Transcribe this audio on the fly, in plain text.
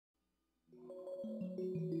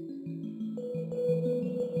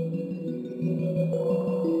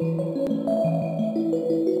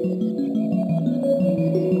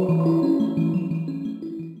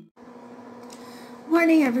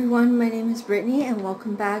morning everyone, my name is Brittany and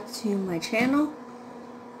welcome back to my channel.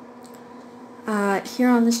 Here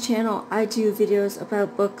on this channel I do videos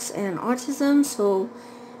about books and autism, so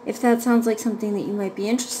if that sounds like something that you might be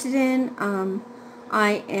interested in,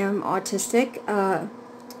 I am autistic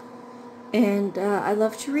and I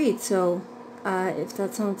love to read, so if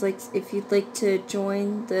that sounds like, if you'd like to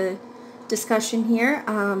join the discussion here,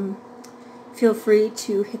 feel free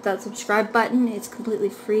to hit that subscribe button. It's completely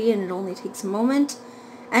free and it only takes a moment,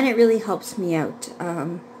 and it really helps me out.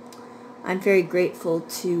 I'm very grateful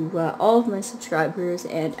to all of my subscribers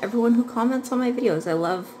and everyone who comments on my videos. I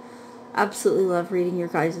absolutely love reading your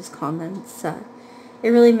guys' comments. It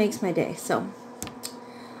really makes my day. So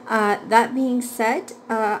that being said,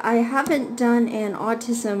 I haven't done an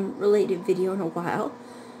autism related video in a while,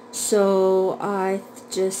 so I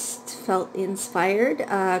just felt inspired.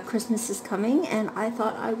 Christmas is coming and I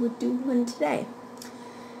thought I would do one today.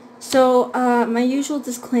 So my usual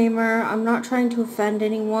disclaimer, I'm not trying to offend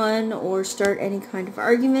anyone or start any kind of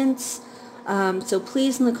arguments, so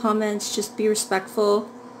please in the comments just be respectful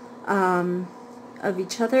of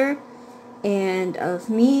each other and of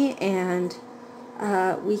me, and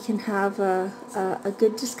we can have a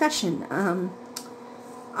good discussion.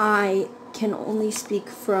 I can only speak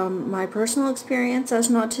from my personal experience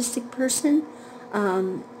as an autistic person,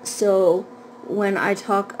 so when I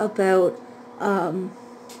talk about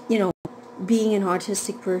you know, being an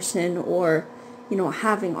autistic person, or you know,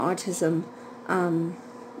 having autism,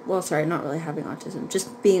 well, sorry, not really having autism,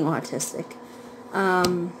 just being autistic,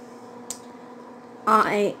 I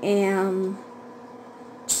am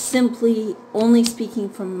simply only speaking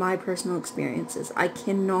from my personal experiences. I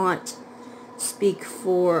cannot speak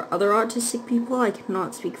for other autistic people. I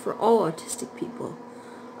cannot speak for all autistic people.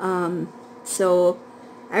 So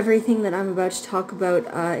everything that I'm about to talk about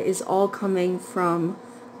is all coming from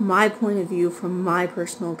my point of view, from my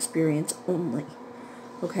personal experience only.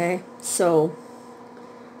 Okay? So,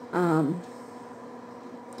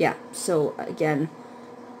 yeah. So, again,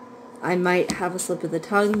 I might have a slip of the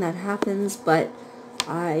tongue. That happens, but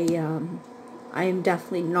I am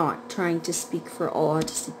definitely not trying to speak for all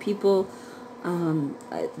autistic people.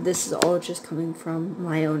 This is all just coming from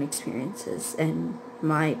my own experiences and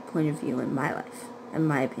my point of view in my life and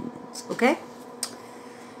my opinions, okay?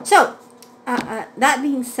 So, that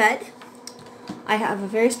being said, I have a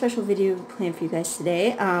very special video planned for you guys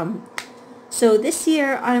today. So this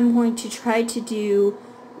year I'm going to try to do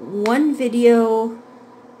one video,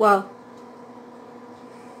 well,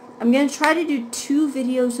 I'm going to try to do 2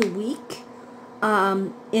 videos a week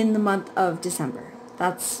in the month of December.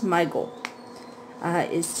 That's my goal.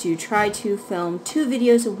 Is to try to film 2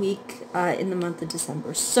 videos a week in the month of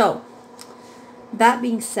December. So, that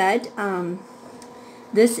being said,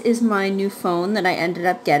 this is my new phone that I ended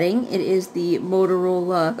up getting. It is the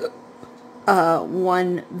Motorola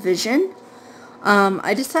One Vision.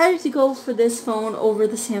 I decided to go for this phone over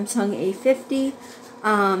the Samsung A50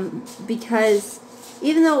 because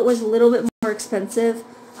even though it was a little bit more expensive,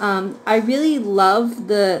 I really love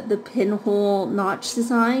the pinhole notch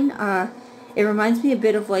design. It reminds me a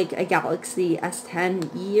bit of like a Galaxy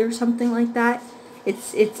S10e or something like that.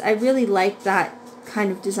 I really like that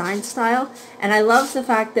kind of design style, and I love the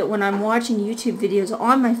fact that when I'm watching YouTube videos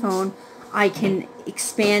on my phone, I can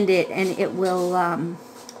expand it and it will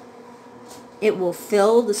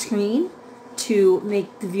fill the screen to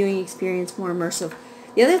make the viewing experience more immersive.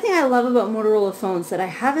 The other thing I love about Motorola phones that I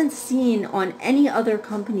haven't seen on any other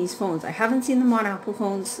company's phones, I haven't seen them on Apple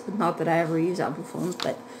phones, not that I ever use Apple phones,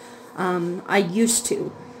 but I used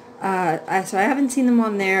to. So I haven't seen them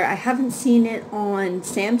on there. I haven't seen it on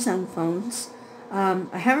Samsung phones.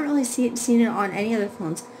 I haven't really seen it on any other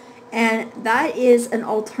phones. And that is an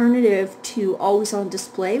alternative to always-on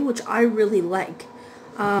display, which I really like.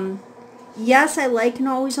 Yes, I like an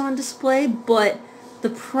always-on display, but the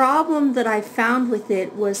problem that I found with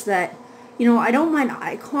it was that, you know, I don't mind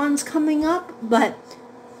icons coming up, but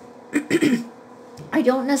I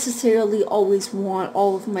don't necessarily always want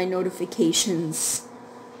all of my notifications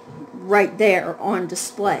right there on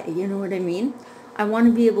display, you know what I mean? I want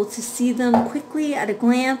to be able to see them quickly at a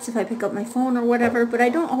glance if I pick up my phone or whatever, but I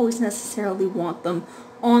don't always necessarily want them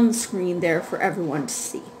on the screen there for everyone to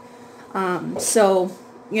see. So,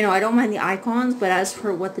 you know, I don't mind the icons, but as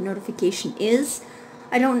for what the notification is,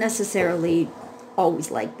 I don't necessarily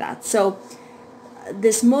always like that. So,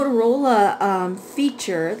 this Motorola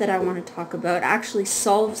feature that I want to talk about actually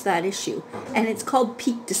solves that issue, and it's called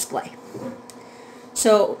Peak Display.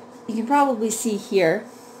 So, you can probably see here,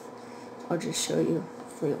 I'll just show you,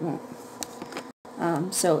 hopefully it won't.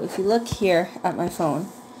 So if you look here at my phone,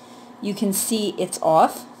 you can see it's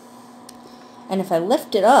off, And if I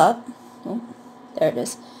lift it up, oh, there it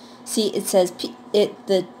is. See, it says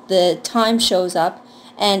the time shows up,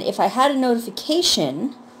 and if I had a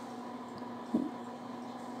notification,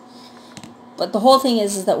 but the whole thing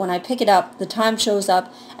is that when I pick it up, the time shows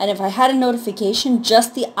up, and if I had a notification,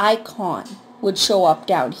 just the icon would show up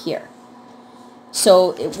down here.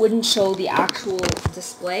 So it wouldn't show the actual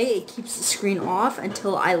display. It keeps the screen off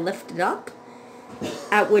until I lift it up,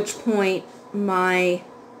 at which point my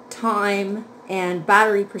time and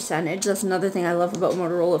battery percentage, that's another thing I love about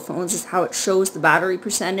Motorola phones, is how it shows the battery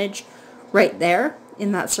percentage right there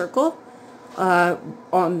in that circle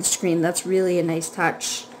on the screen. That's really a nice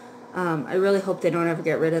touch. I really hope they don't ever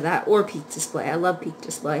get rid of that, or peak display. I love peak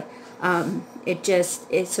display. So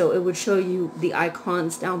it would show you the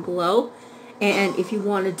icons down below, and if you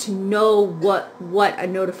wanted to know what a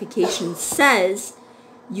notification says,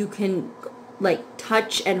 you can like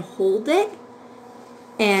touch and hold it,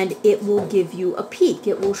 and it will give you a peek.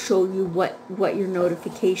 It will show you what your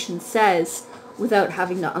notification says without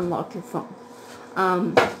having to unlock your phone.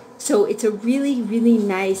 So it's a really, really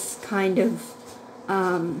nice kind of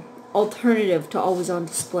alternative to always on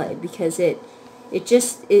display, because it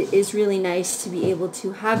is really nice to be able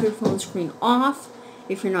to have your phone screen off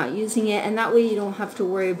if you're not using it, and that way you don't have to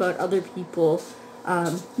worry about other people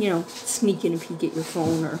sneaking a peek at your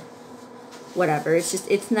phone or whatever.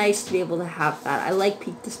 It's nice to be able to have that. I like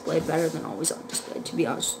peak display better than always on display, to be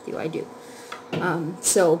honest with you. I do.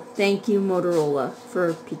 So thank you, Motorola,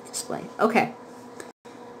 for peak display. Okay,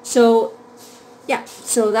 so yeah,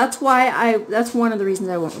 so that's one of the reasons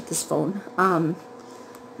I went with this phone.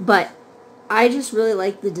 But I just really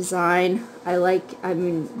like the design. I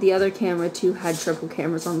mean, the other camera too had triple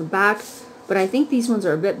cameras on the back, but I think these ones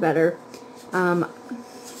are a bit better.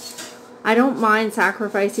 I don't mind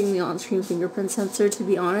sacrificing the on-screen fingerprint sensor, to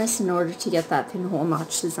be honest, in order to get that pinhole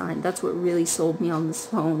notch design. That's what really sold me on this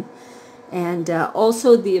phone. And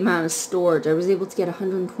also the amount of storage. I was able to get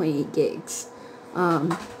 128 gigs.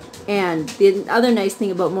 And the other nice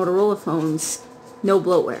thing about Motorola phones, no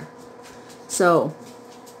bloatware. So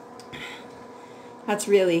that's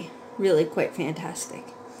really, really quite fantastic.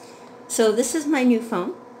 So this is my new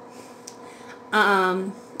phone.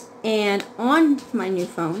 And on my new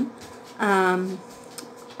phone,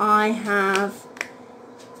 I have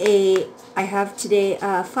today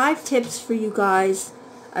 5 tips for you guys.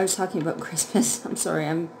 I was talking about Christmas. I'm sorry,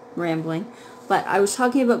 I'm rambling. But I was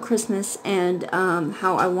talking about Christmas and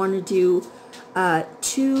how I want to do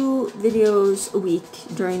 2 videos a week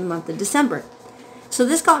during the month of December. So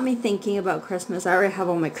this got me thinking about Christmas. I already have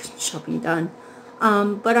all my Christmas shopping done.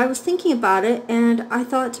 But I was thinking about it, and I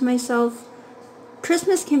thought to myself,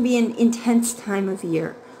 Christmas can be an intense time of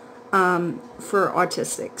year for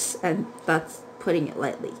autistics, and that's putting it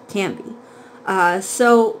lightly. Can be.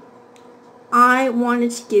 So I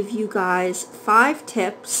wanted to give you guys 5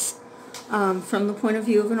 tips from the point of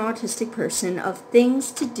view of an autistic person of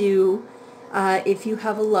things to do if you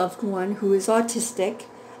have a loved one who is autistic.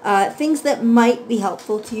 Things that might be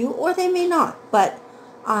helpful to you, or they may not. But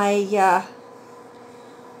I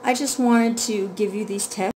just wanted to give you these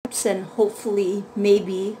tips, and hopefully,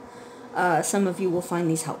 maybe some of you will find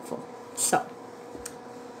these helpful. So,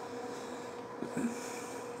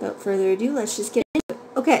 without further ado, let's just get into it.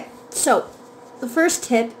 Okay, so the first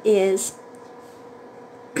tip is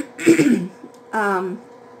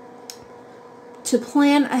to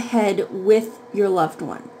plan ahead with your loved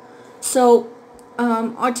one. So,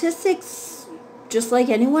 autistics, just like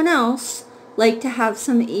anyone else, like to have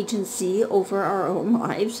some agency over our own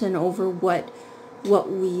lives and over what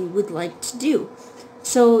we would like to do.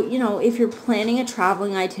 So, if you're planning a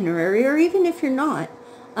traveling itinerary, or even if you're not,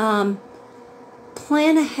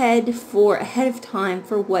 plan ahead of time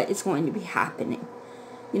for what is going to be happening.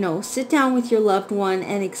 Sit down with your loved one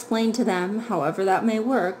and explain to them, however that may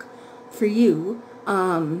work for you,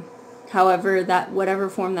 whatever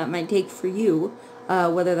form that might take for you,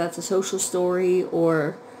 whether that's a social story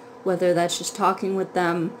or whether that's just talking with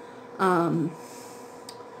them,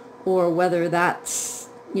 or whether that's,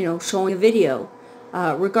 showing a video.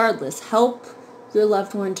 Regardless, help your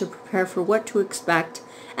loved one to prepare for what to expect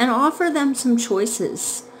and offer them some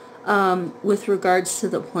choices with regards to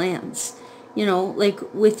the plans. Like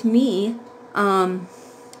with me, my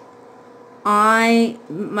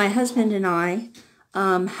husband and I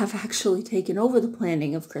have actually taken over the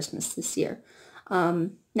planning of Christmas this year.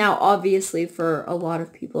 Now, obviously, for a lot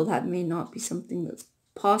of people, that may not be something that's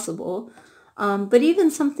possible. But even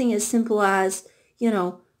something as simple as,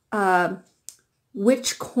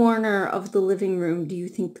 which corner of the living room do you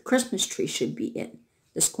think the Christmas tree should be in?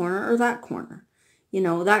 This corner or that corner?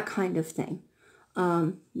 That kind of thing.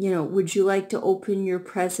 Would you like to open your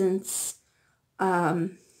presents?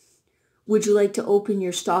 Would you like to open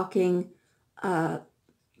your stocking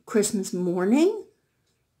Christmas morning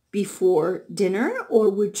before dinner, or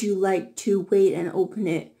would you like to wait and open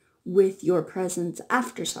it with your presents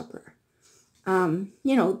after supper?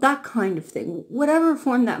 That kind of thing, whatever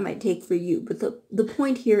form that might take for you. But the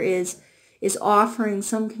point here is offering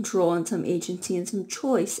some control and some agency and some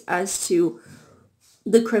choice as to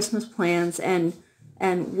the Christmas plans and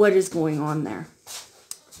what is going on there.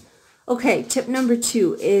 Okay, tip number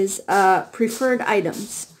 2 is preferred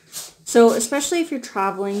items. So especially if you're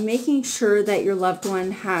traveling, making sure that your loved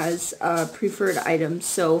one has preferred items.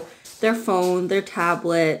 So their phone, their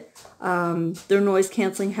tablet, their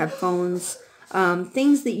noise-canceling headphones,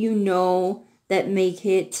 things that you know that make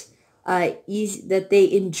it easy, that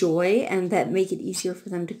they enjoy and that make it easier for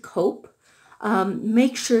them to cope.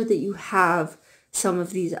 Make sure that you have some of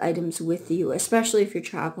these items with you, especially if you're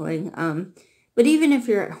traveling. But even if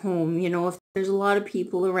you're at home, if there's a lot of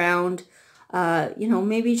people around,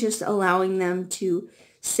 maybe just allowing them to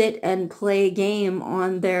sit and play a game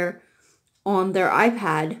on their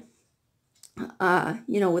iPad,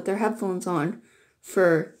 with their headphones on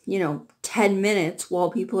for, 10 minutes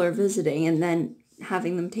while people are visiting, and then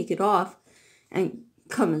having them take it off and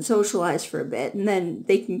come and socialize for a bit, and then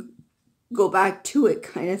they can go back to it,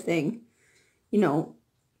 kind of thing.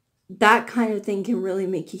 That kind of thing can really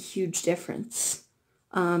make a huge difference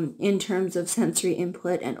in terms of sensory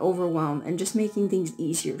input and overwhelm, and just making things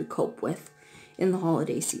easier to cope with in the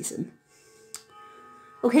holiday season.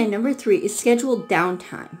 Okay, number 3 is scheduled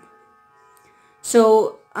downtime.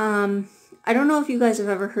 So, I don't know if you guys have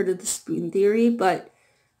ever heard of the spoon theory, but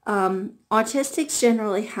autistics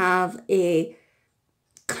generally have a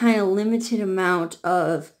kind of limited amount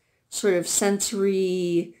of sort of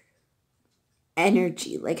sensory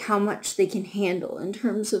energy, like how much they can handle in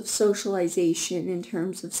terms of socialization, in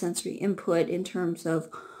terms of sensory input, in terms of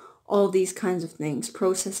all these kinds of things,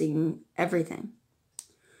 processing everything.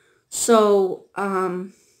 So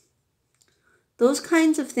those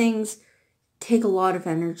kinds of things take a lot of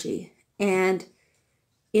energy, and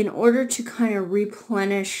in order to kind of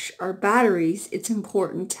replenish our batteries, it's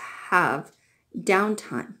important to have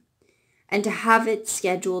downtime and to have it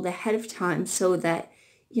scheduled ahead of time so that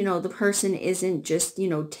the person isn't just,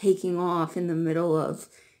 taking off in the middle of,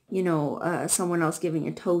 someone else giving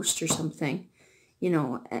a toast or something,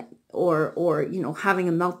 or having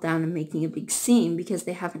a meltdown and making a big scene because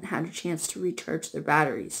they haven't had a chance to recharge their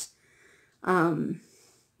batteries.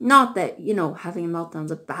 Not that, having a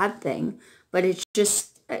meltdown's a bad thing, but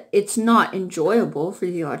it's not enjoyable for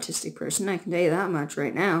the autistic person. I can tell you that much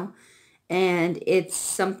right now. And it's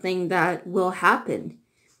something that will happen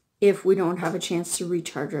if we don't have a chance to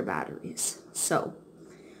recharge our batteries. So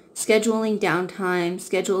scheduling downtime,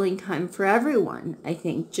 scheduling time for everyone, I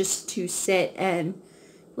think, just to sit and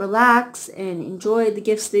relax and enjoy the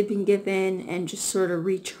gifts they've been given and just sort of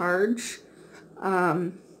recharge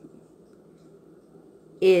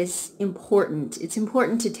is important. It's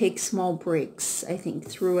important to take small breaks, I think,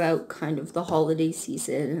 throughout kind of the holiday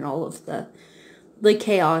season and all of the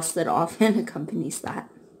chaos that often accompanies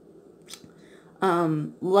that.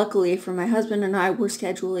 Luckily for my husband and I, we're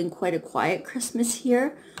scheduling quite a quiet Christmas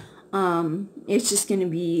here. It's just going to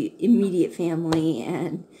be immediate family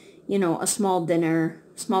and, a small dinner,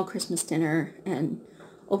 small Christmas dinner and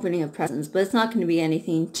opening of presents. But it's not going to be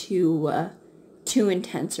anything too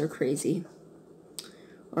intense or crazy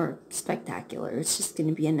or spectacular. It's just going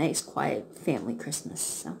to be a nice, quiet family Christmas.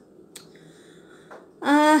 So,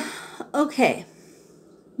 okay.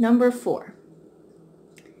 Number 4.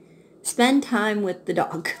 Spend time with the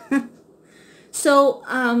dog. So,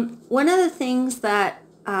 one of the things that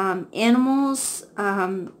animals,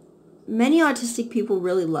 many autistic people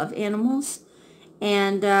really love animals.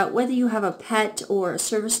 And whether you have a pet or a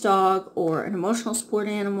service dog or an emotional support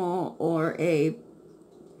animal or a,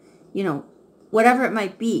 whatever it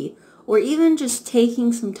might be, or even just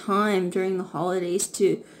taking some time during the holidays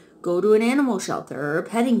to go to an animal shelter or a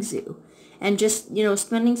petting zoo and just,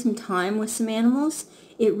 spending some time with some animals,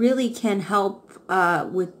 it really can help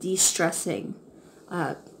with de-stressing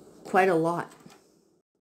quite a lot.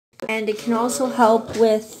 And it can also help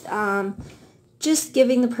with just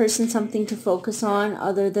giving the person something to focus on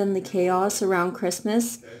other than the chaos around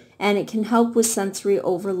Christmas. And it can help with sensory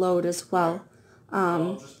overload as well.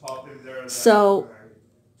 So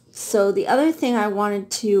the other thing I wanted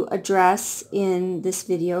to address in this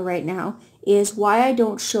video right now is why I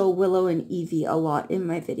don't show Willow and Evie a lot in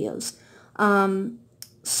my videos.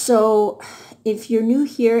 So if you're new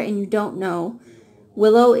here and you don't know,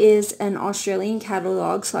 Willow is an Australian cattle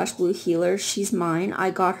dog / blue heeler. She's mine. I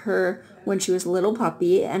got her when she was a little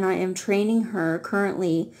puppy, and I am training her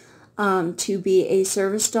currently to be a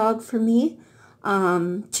service dog for me,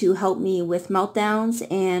 to help me with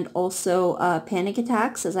meltdowns and also panic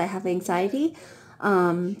attacks as I have anxiety.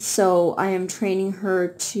 So I am training her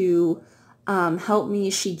to help me.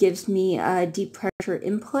 She gives me deep pressure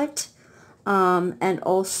input, and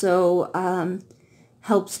also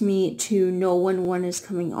helps me to know when one is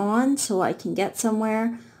coming on so I can get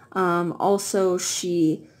somewhere. Also,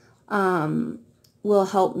 she will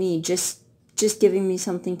help me just giving me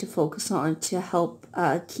something to focus on to help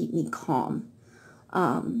keep me calm.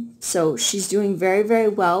 So she's doing very, very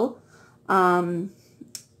well. And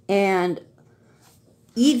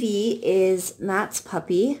Evie is Matt's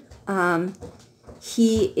puppy.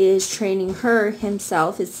 He is training her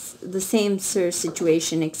himself. It's the same sort of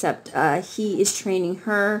situation, except he is training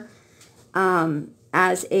her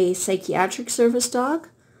as a psychiatric service dog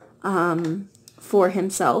for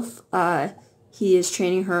himself. He is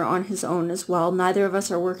training her on his own as well. Neither of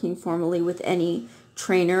us are working formally with any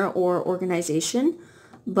trainer or organization,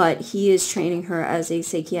 but he is training her as a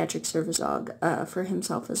psychiatric service dog for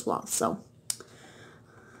himself as well.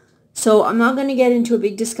 So I'm not going to get into a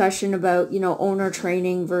big discussion about, owner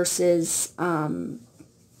training versus working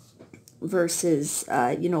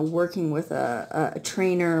with a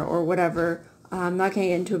trainer or whatever. I'm not going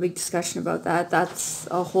to get into a big discussion about that. That's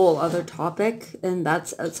a whole other topic, and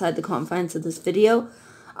that's outside the confines of this video.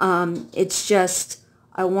 It's just,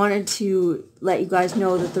 I wanted to let you guys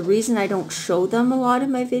know that the reason I don't show them a lot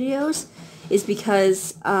in my videos is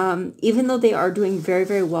because even though they are doing very,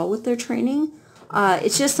 very well with their training,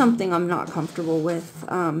 it's just something I'm not comfortable with.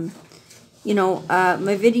 My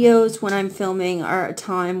videos when I'm filming are a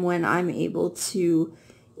time when I'm able to,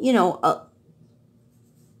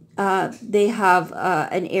 they have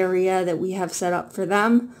an area that we have set up for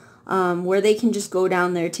them where they can just go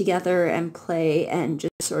down there together and play and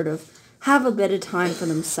just sort of have a bit of time for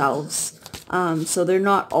themselves. So they're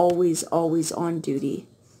not always on duty.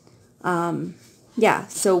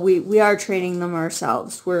 So we are training them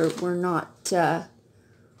ourselves. We're not,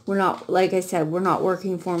 like I said, we're not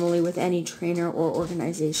working formally with any trainer or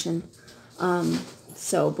organization.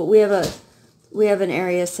 But we have an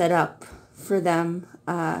area set up for them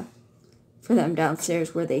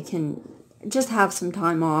downstairs where they can just have some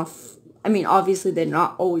time off. I mean, obviously they're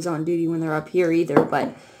not always on duty when they're up here either,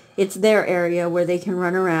 but it's their area where they can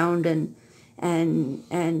run around and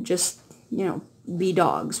just, be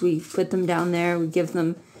dogs. We put them down there, we give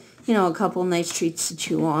them, a couple nice treats to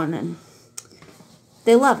chew on, and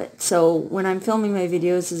they love it. So when I'm filming my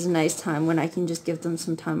videos is a nice time when I can just give them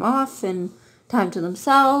some time off and time to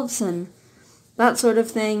themselves and that sort of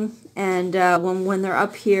thing. And when they're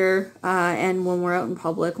up here and when we're out in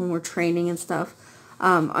public, when we're training and stuff,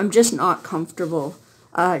 I'm just not comfortable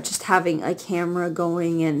just having a camera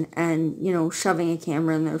going and shoving a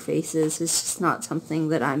camera in their faces. It's just not something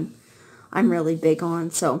that I'm really big on.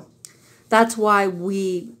 So that's why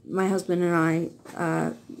my husband and I,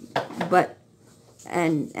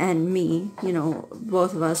 and me,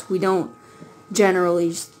 both of us, we don't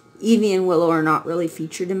generally, Evie and Willow are not really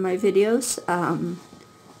featured in my videos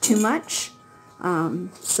too much.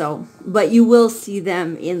 But you will see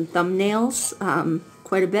them in thumbnails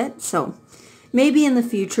quite a bit. So maybe in the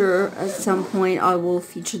future, at some point, I will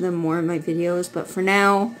feature them more in my videos. But for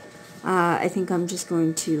now, I think I'm just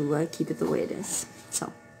going to keep it the way it is.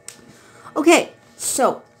 Okay,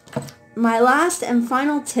 so my last and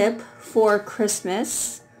final tip for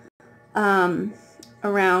Christmas around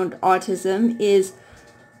autism is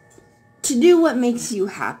to do what makes you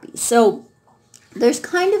happy. So there's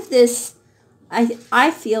kind of this,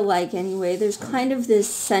 I feel like anyway, there's kind of this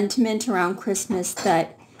sentiment around Christmas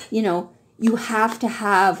that, you have to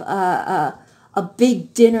have a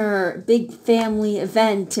big dinner, big family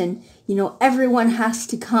event, and, everyone has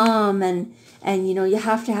to come, and you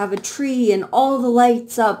have to have a tree and all the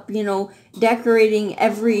lights up, decorating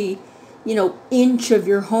every, inch of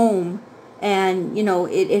your home. And,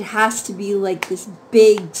 it has to be like this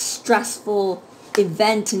big, stressful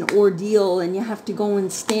event and ordeal, and you have to go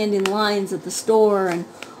and stand in lines at the store and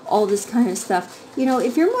all this kind of stuff.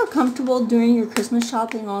 If you're more comfortable doing your Christmas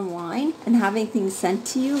shopping online and having things sent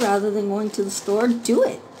to you rather than going to the store, do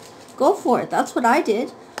it. Go for it. That's what I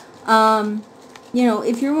did.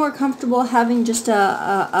 If you're more comfortable having just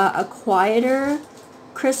a quieter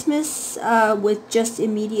Christmas with just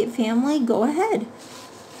immediate family, go ahead.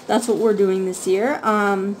 That's what we're doing this year.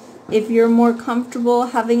 If you're more comfortable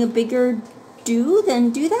having a bigger do,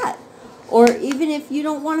 then do that. Or even if you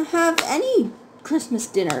don't want to have any Christmas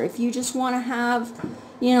dinner, if you just want to have,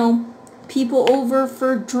 you know, people over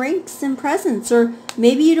for drinks and presents, or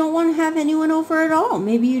maybe you don't want to have anyone over at all.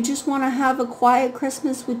 Maybe you just want to have a quiet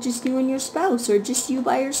Christmas with just you and your spouse, or just you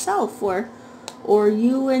by yourself, or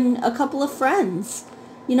you and a couple of friends.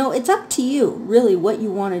 You know, it's up to you, really, what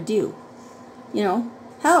you want to do. You know,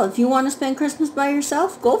 hell, if you want to spend Christmas by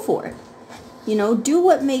yourself, go for it. You know, do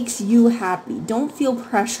what makes you happy. Don't feel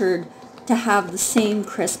pressured to have the same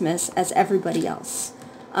Christmas as everybody else.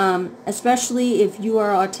 Especially if you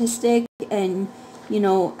are autistic and, you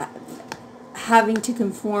know, having to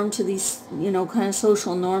conform to these, you know, kind of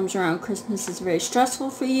social norms around Christmas is very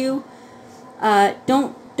stressful for you.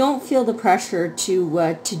 Don't feel the pressure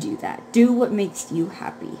to do that. Do what makes you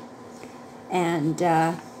happy. And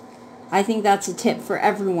I think that's a tip for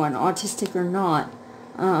everyone, autistic or not.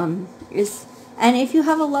 And if you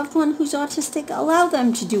have a loved one who's autistic, allow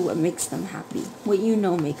them to do what makes them happy, what you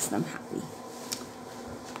know makes them happy.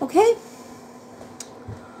 Okay?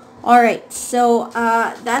 Alright, so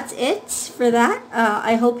that's it for that.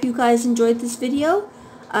 I hope you guys enjoyed this video.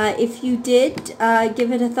 If you did,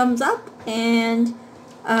 give it a thumbs up, and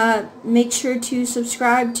make sure to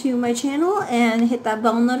subscribe to my channel and hit that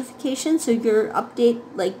bell notification so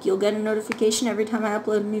you'll get a notification every time I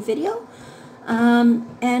upload a new video.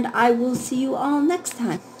 And I will see you all next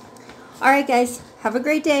time. Alright guys, have a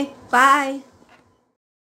great day. Bye!